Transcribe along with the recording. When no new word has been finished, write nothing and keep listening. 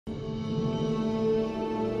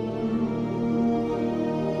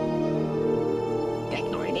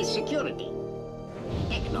security.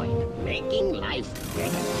 Technoid, making life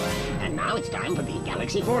better. And now it's time for the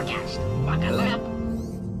galaxy forecast. Buckle up.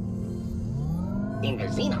 In the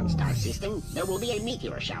Xenon star system, there will be a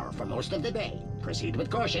meteor shower for most of the day. Proceed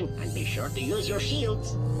with caution and be sure to use your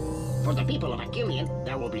shields. For the people of Achillian,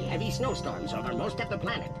 there will be heavy snowstorms over most of the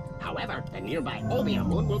planet. However, the nearby Obia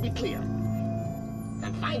moon will be clear.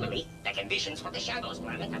 And finally, the conditions for the Shadows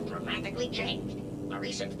planet have dramatically changed. The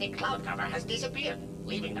recent thick cloud cover has disappeared,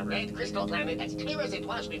 leaving the red crystal planet as clear as it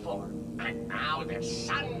was before. And now there's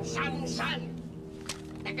sun, sun, sun.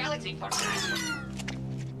 The galaxy forecast.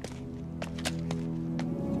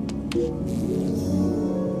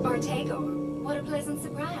 Artegor, what a pleasant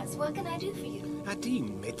surprise. What can I do for you?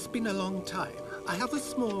 Adim, it's been a long time. I have a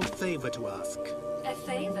small favor to ask. A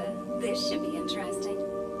favor? This should be interesting.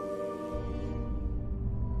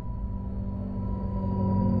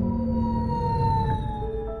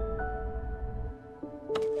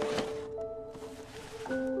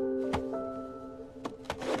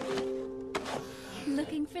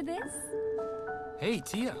 Looking for this? Hey,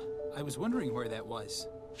 Tia. I was wondering where that was.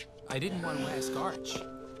 I didn't want to ask Arch.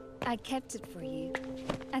 I kept it for you.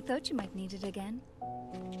 I thought you might need it again.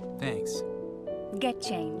 Thanks. Get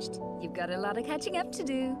changed. You've got a lot of catching up to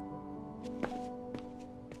do.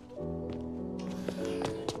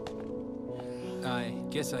 I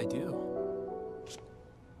guess I do.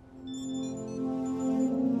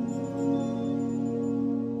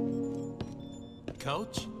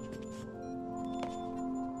 Coach?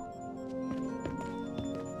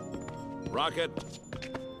 Rocket,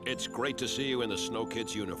 it's great to see you in the Snow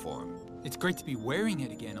Kid's uniform. It's great to be wearing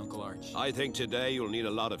it again, Uncle Arch. I think today you'll need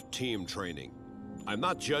a lot of team training. I'm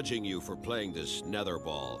not judging you for playing this nether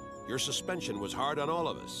ball. Your suspension was hard on all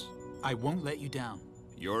of us. I won't let you down.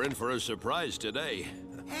 You're in for a surprise today.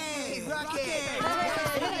 Hey, Rocket!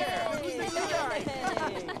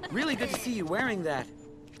 Really good to see you wearing that.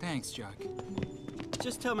 Thanks, Jock.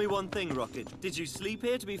 Just tell me one thing, Rocket. Did you sleep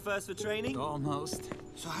here to be first for training? Almost.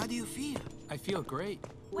 So how do you feel? I feel great.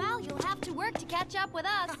 Well, you'll have to work to catch up with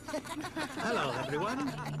us. Hello,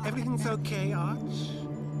 everyone. Everything's okay, Arch?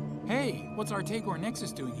 Hey, what's Artegor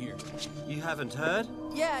Nexus doing here? You haven't heard?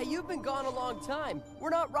 Yeah, you've been gone a long time.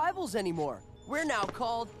 We're not rivals anymore. We're now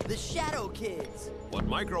called the Shadow Kids. What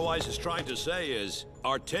Microwise is trying to say is,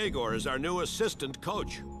 Artegor is our new assistant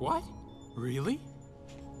coach. What? Really?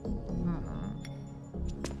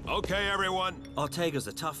 Okay, everyone. Artegor's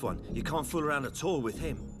a tough one. You can't fool around at all with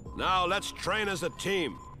him. Now let's train as a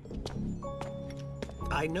team.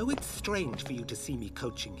 I know it's strange for you to see me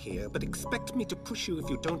coaching here, but expect me to push you if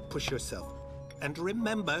you don't push yourself. And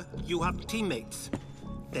remember, you have teammates.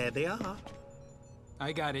 There they are.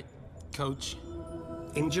 I got it, Coach.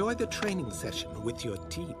 Enjoy the training session with your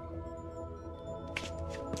team.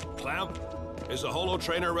 Clamp, is the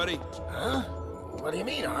holotrainer ready? Huh? What do you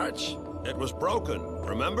mean, Arch? It was broken,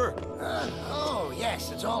 remember? Oh,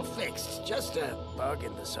 yes, it's all fixed. Just a bug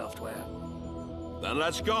in the software. Then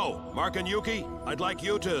let's go. Mark and Yuki, I'd like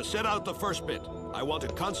you to sit out the first bit. I want to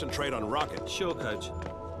concentrate on Rocket. Sure, Coach.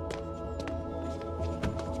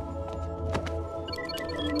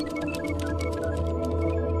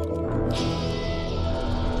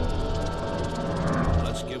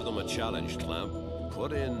 Let's give them a challenge, Clamp.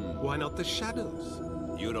 Put in... Why not the Shadows?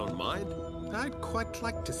 You don't mind? I'd quite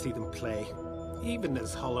like to see them play, even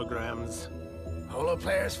as holograms. Holo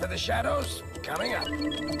players for the Shadows? Coming up.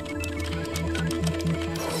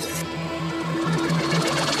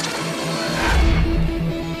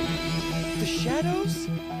 The Shadows?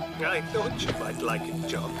 I thought you might like it,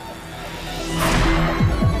 John.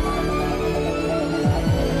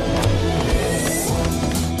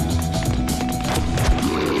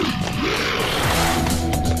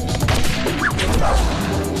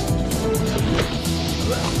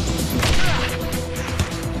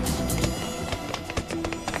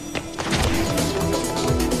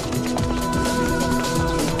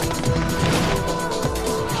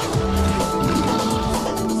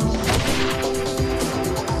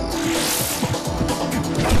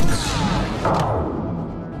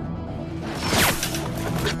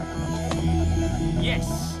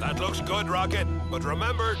 Good, Rocket, but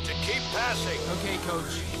remember to keep passing. Okay,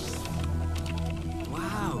 Coach.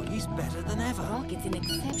 Wow, he's better than ever. Rocket's in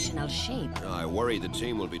exceptional shape. I worry the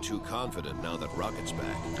team will be too confident now that Rocket's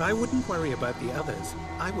back. I wouldn't worry about the others.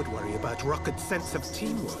 I would worry about Rocket's sense of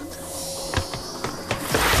teamwork.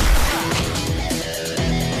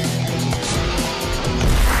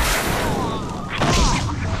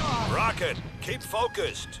 Rocket, keep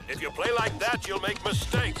focused. If you play like that, you'll make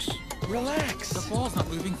mistakes. Relax. The ball's not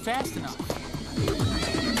moving fast enough.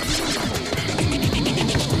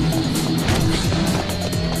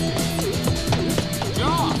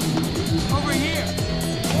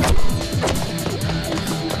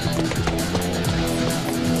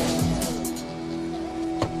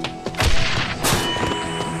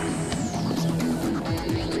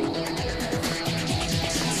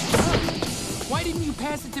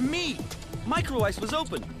 Micro ice was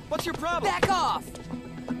open. What's your problem? Back off!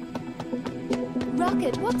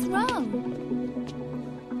 Rocket, what's wrong?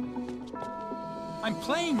 I'm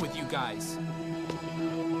playing with you guys.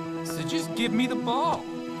 So just give me the ball.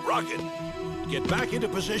 Rocket, get back into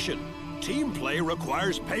position. Team play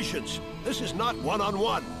requires patience. This is not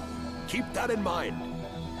one-on-one. Keep that in mind.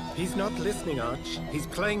 He's not listening, Arch. He's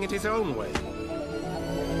playing it his own way.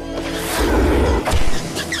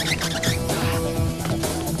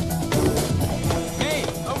 Hey,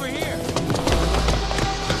 over here.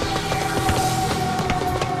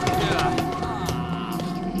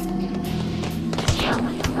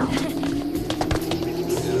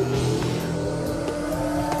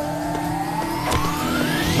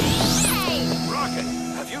 Rocket,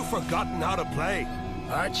 have you forgotten how to play?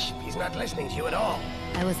 Arch, he's not listening to you at all.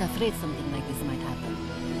 I was afraid something like this might happen.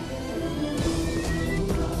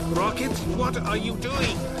 Rocket, what are you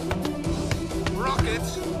doing? Rocket,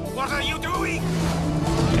 what are you doing?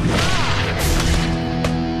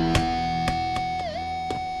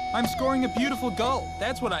 I'm scoring a beautiful goal.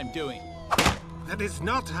 That's what I'm doing. That is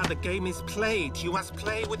not how the game is played. You must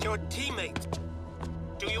play with your teammate.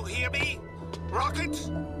 Do you hear me? Rocket?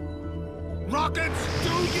 Rocket,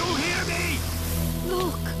 do you hear me?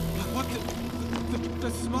 Look! What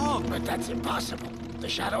the smog? But that's impossible. The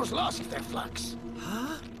shadows lost their flux.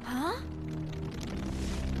 Huh?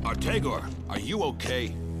 Artegor, are you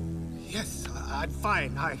okay? Yes, I'm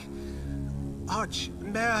fine. Arch,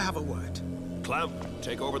 may I have a word? Clamp,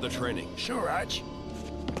 take over the training. Sure, Arch.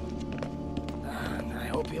 I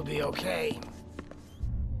hope you'll be okay.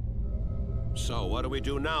 So, what do we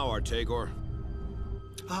do now, Artegor?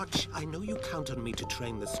 Arch, I know you count on me to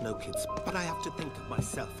train the Snow Kids, but I have to think of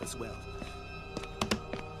myself as well.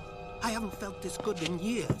 I haven't felt this good in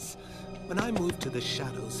years. When I moved to the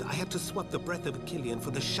Shadows, I had to swap the breath of Achillean for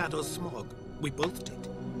the Shadow Smog. We both did.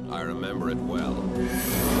 I remember it well.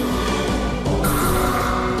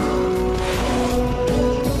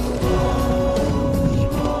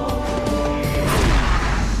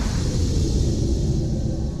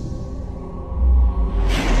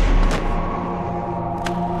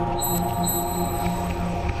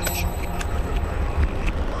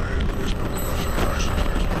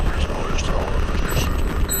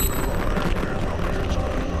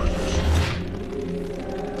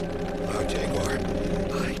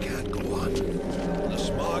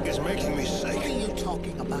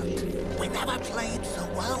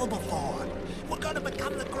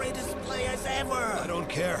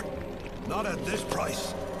 Not at this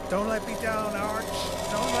price. Don't let me down, Arch.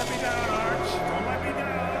 Don't let me down, Arch. Don't let me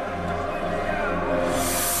down. Don't let me down.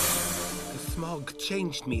 The smog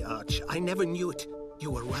changed me, Arch. I never knew it.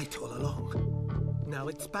 You were right all along. Now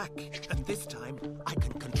it's back, and this time I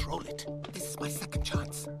can control it. This is my second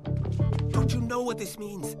chance. Don't you know what this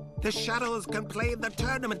means? The Shadows can play in the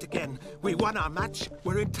tournament again. We won our match.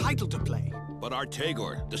 We're entitled to play. But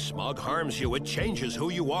Artegor, the smog harms you. It changes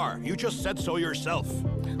who you are. You just said so yourself.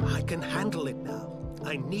 I can handle it now.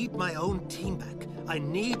 I need my own team back. I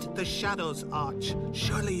need the Shadows, Arch.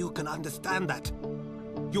 Surely you can understand that.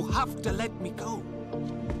 You have to let me go.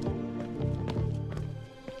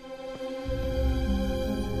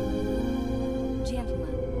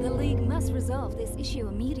 Gentlemen, the League must resolve this issue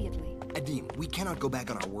immediately. Adim, we cannot go back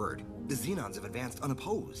on our word. The Xenons have advanced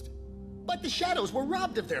unopposed. But the Shadows were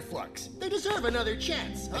robbed of their flux. They deserve another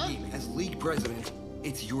chance, huh? Adim, as League President,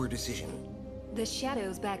 it's your decision. The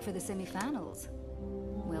Shadows back for the semifinals.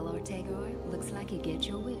 Well, Artegor, looks like you get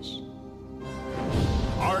your wish.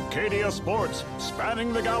 Arcadia Sports,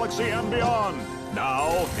 spanning the galaxy and beyond.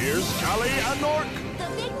 Now, here's Callie and Nork. The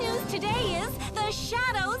big news today is the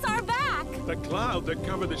Shadows are back! The cloud that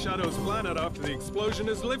covered the Shadows planet after the explosion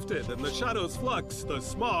is lifted, and the Shadows flux, the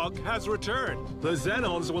smog, has returned. The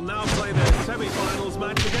Xenons will now play their semifinals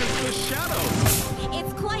match against the Shadows.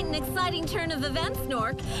 It's quite an exciting turn of events,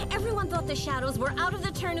 Nork. Everyone thought the Shadows were out of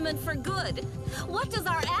the tournament for good. What does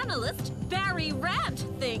our analyst, Barry Rant,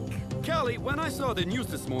 think? Callie, when I saw the news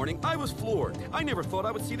this morning, I was floored. I never thought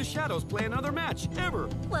I would see the Shadows play another match, ever.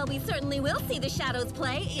 Well, we certainly will see the Shadows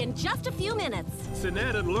play in just a few minutes.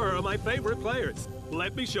 Sinedd and Lure are my favorite players.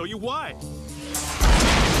 Let me show you why.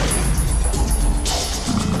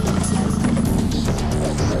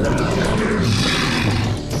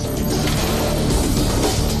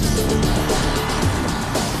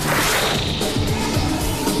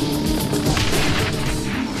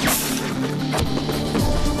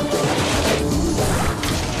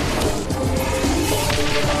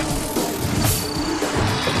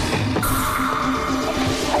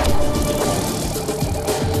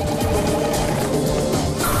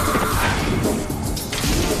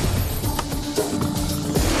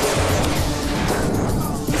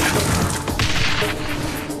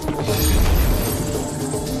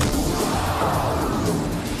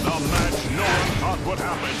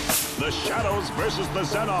 The Shadows versus the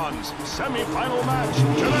Xenons. Semi-final match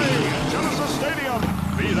today at Genesis Stadium.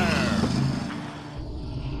 Be there.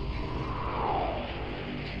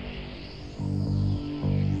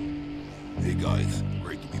 Hey guys,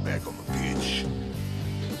 great to be back on the pitch.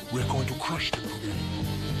 We're going to crush them.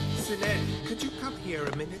 Sinedd, could you come here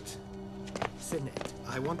a minute? Sinedd,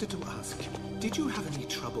 I wanted to ask, did you have any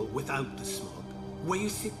trouble without the smog? Were you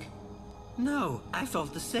sick? No, I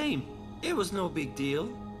felt the same. It was no big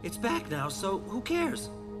deal. It's back now, so who cares?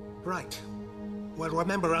 Right. Well,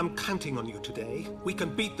 remember, I'm counting on you today. We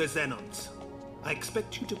can beat the Xenons. I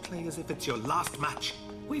expect you to play as if it's your last match.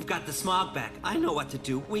 We've got the smog back. I know what to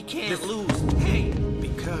do. We can't lose. Hey! Be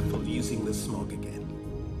careful using the smog again.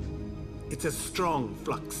 It's a strong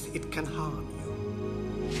flux. It can harm you.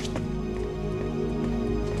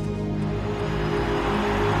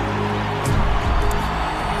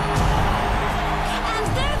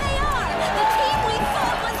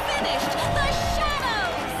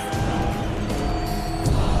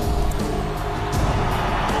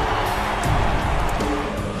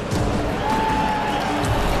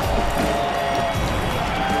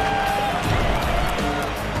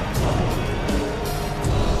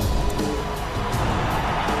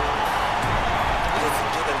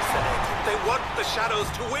 Shadows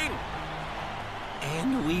to win!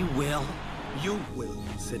 And we will. You will,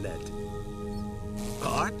 Sinedd.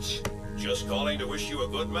 Arch? Just calling to wish you a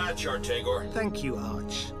good match, Artegor. Thank you,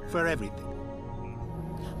 Arch, for everything.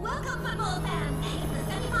 Welcome, football fans! It's the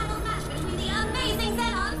semi-final match between the amazing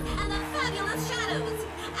Xenons and the fabulous Shadows.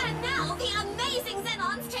 And now the amazing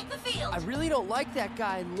Xenons take the field. I really don't like that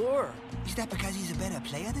guy, Lure. Is that because he's a better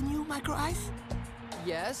player than you, Micro Ice?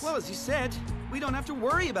 Yes. Well, as you said, we don't have to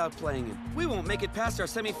worry about playing him. We won't make it past our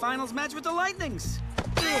semi-finals match with the Lightnings.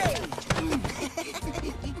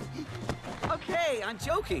 Okay, I'm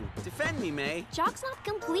joking. Defend me, May. Jock's not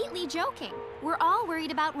completely joking. We're all worried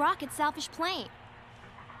about Rocket's selfish playing.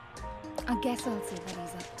 I guess I'll see what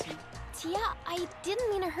he's up to. Tia, I didn't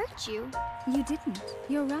mean to hurt you. You didn't.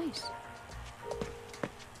 You're right.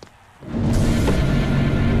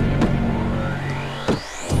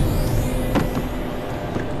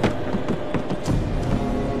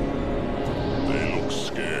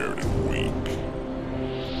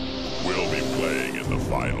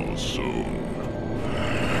 Finals soon.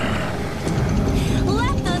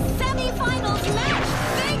 Let the semi-finals match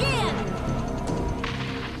begin!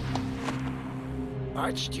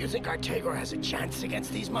 Arch, do you think Artegor has a chance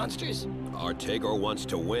against these monsters? Artegor wants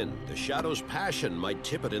to win. The Shadow's passion might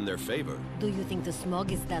tip it in their favor. Do you think the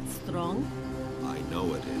smog is that strong? I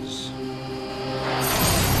know it is.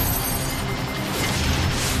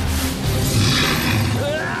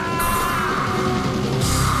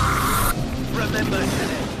 Remember,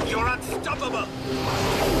 Sinedd, you're unstoppable!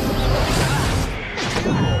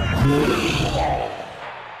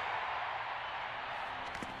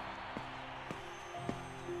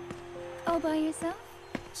 All by yourself?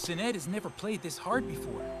 Sinedd has never played this hard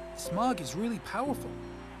before. Smog is really powerful.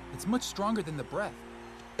 It's much stronger than the breath.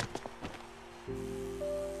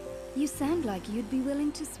 You sound like you'd be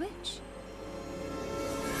willing to switch.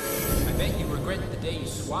 I bet you regret the day you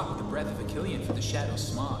swapped the breath of Achillean for the Shadow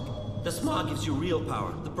Smog. The smog gives you real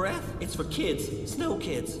power. The breath, it's for kids. Snow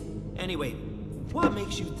kids. Anyway, what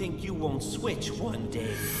makes you think you won't switch one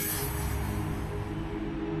day?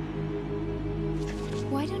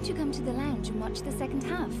 Why don't you come to the lounge and watch the second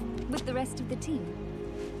half with the rest of the team?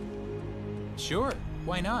 Sure,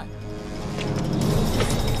 why not?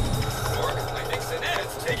 I think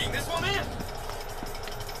Sinedd's taking this one in.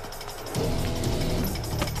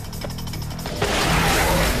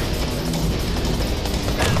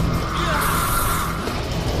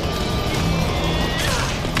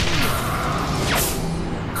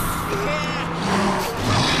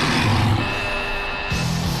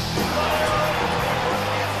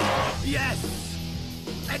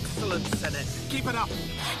 Excellent, Sinedd. Keep it up.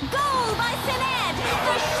 Goal by Sinedd!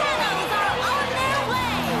 The Shadows are on their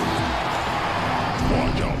way!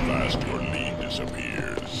 Watch how fast your lead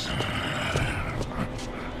disappears.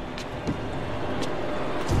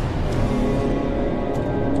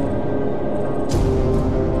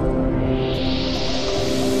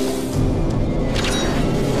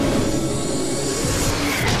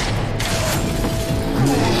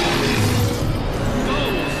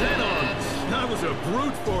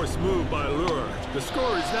 Brute force move by Lure. The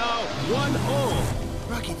score is now 1-all.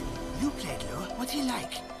 Rocket, you played Lure. What's he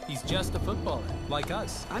like? He's just a footballer, like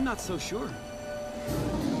us. I'm not so sure.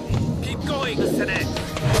 Keep going, Sinedd.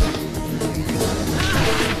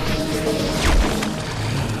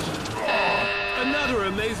 Another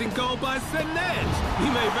amazing goal by Sinedd. He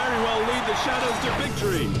may very well lead the Shadows to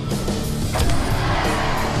victory.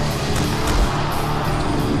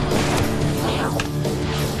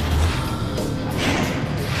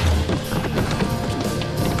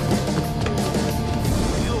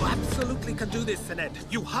 Can do this, Sinedd.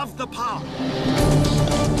 You have the power.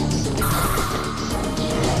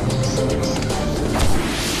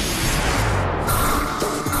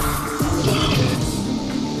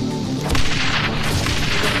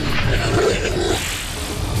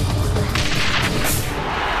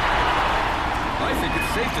 I think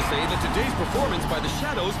it's safe to say that today's performance by the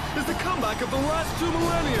Shadows is the comeback of the last 2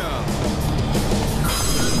 millennia.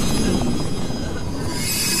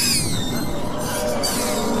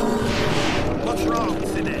 What's wrong,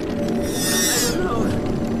 Sinedd? I don't know.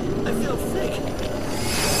 I feel sick.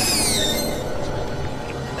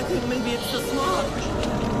 I think maybe it's the smog.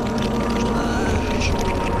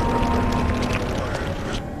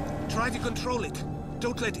 Try to control it.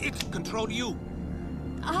 Don't let it control you.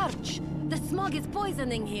 Arch, the smog is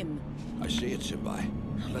poisoning him. I see it, Simbai.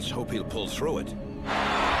 Let's hope he'll pull through it.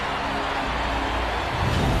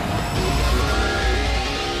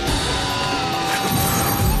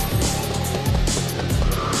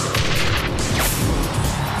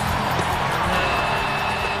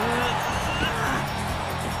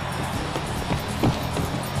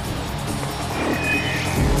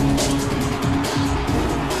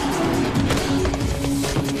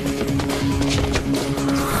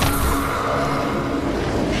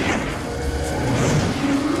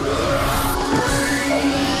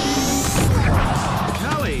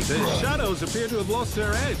 Appear to have lost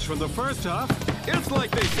their edge from the first half. It's like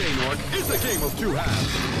they say, Nork. It's a game of 2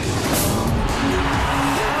 halves.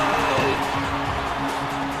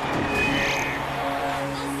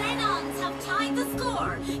 The Xenons have tied the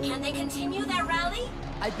score. Can they continue their rally?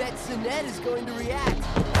 I bet Sinedd is going to react.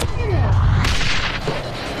 And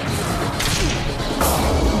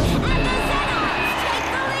the Xenons take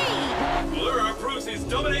the lead! Lura proves his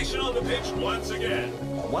domination on the pitch once again.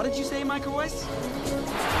 What did you say, Microwise?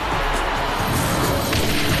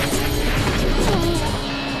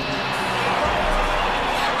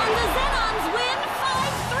 And the Xenons win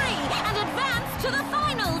 5-3 and advance to the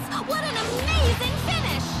finals! What an amazing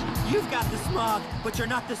finish! You've got the smog, but you're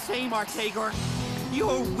not the same, Artegor.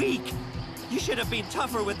 You're weak. You should have been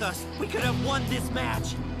tougher with us. We could have won this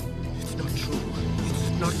match. It's not true. It's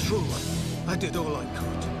not true. I did all I could.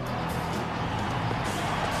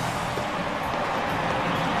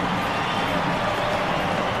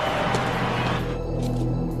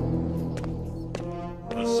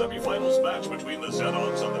 The semifinals match between the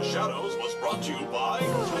Xenons and the Shadows was brought to you by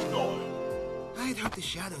Artegor. I'd hoped the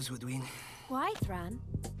Shadows would win. Why, Thran?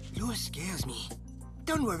 Lure scares me.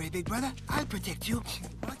 Don't worry, big brother. I'll protect you.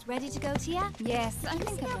 Ready to go, Tia? Yes, I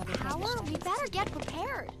think I'd rather Power? We better get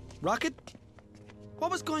prepared. Rocket?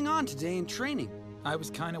 What was going on today in training? I was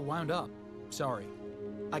kind of wound up. Sorry.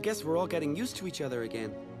 I guess we're all getting used to each other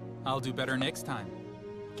again. I'll do better next time,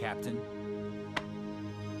 Captain.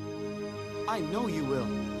 I know you will.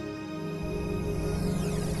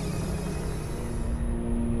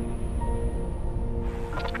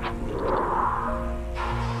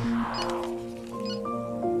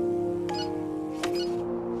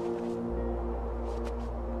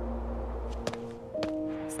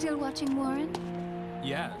 Still watching Warren?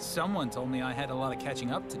 Yeah, someone told me I had a lot of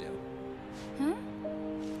catching up to do. Huh?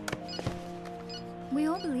 We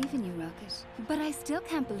all believe in you, Rocket. But I still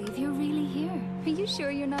can't believe you're really here. Are you sure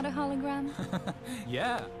you're not a hologram?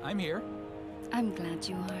 Yeah, I'm here. I'm glad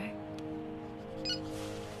you are.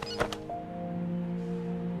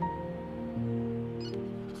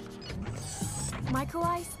 Micro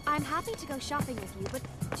Ice, I'm happy to go shopping with you, but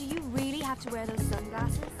do you really have to wear those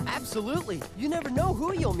sunglasses? Absolutely. You never know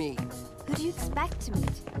who you'll meet. Who do you expect to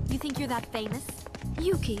meet? You think you're that famous?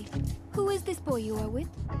 Yuki, who is this boy you are with?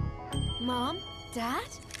 Mom? Dad?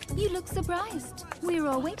 You look surprised. We're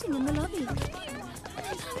all waiting in the lobby.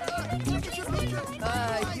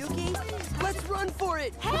 Yuki? Let's run for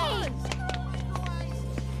it! Hey!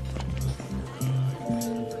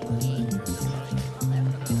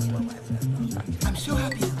 I'm so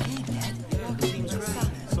happy you came, Dad.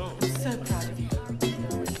 So proud of you.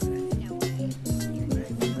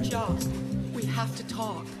 Joss, we have to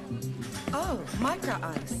talk. Oh, Micro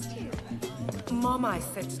Ice. Mom Ice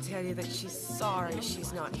said to tell you that she's sorry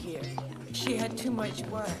she's not here. She had too much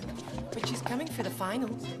work, but she's coming for the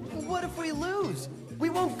finals. What if we lose? We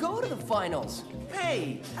won't go to the finals.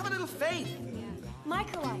 Hey, have a little faith.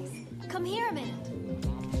 Micro Ice, come here a minute.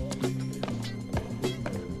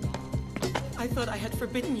 I thought I had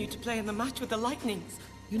forbidden you to play in the match with the Lightnings.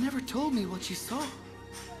 You never told me what you saw.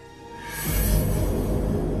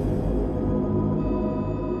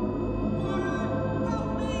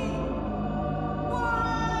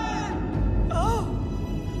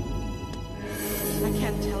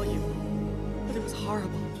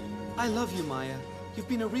 love you, Maya. You've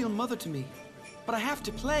been a real mother to me. But I have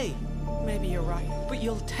to play. Maybe you're right, but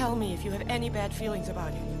you'll tell me if you have any bad feelings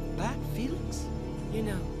about it. Bad feelings? You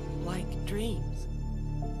know, like dreams.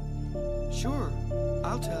 Sure,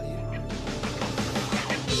 I'll tell you.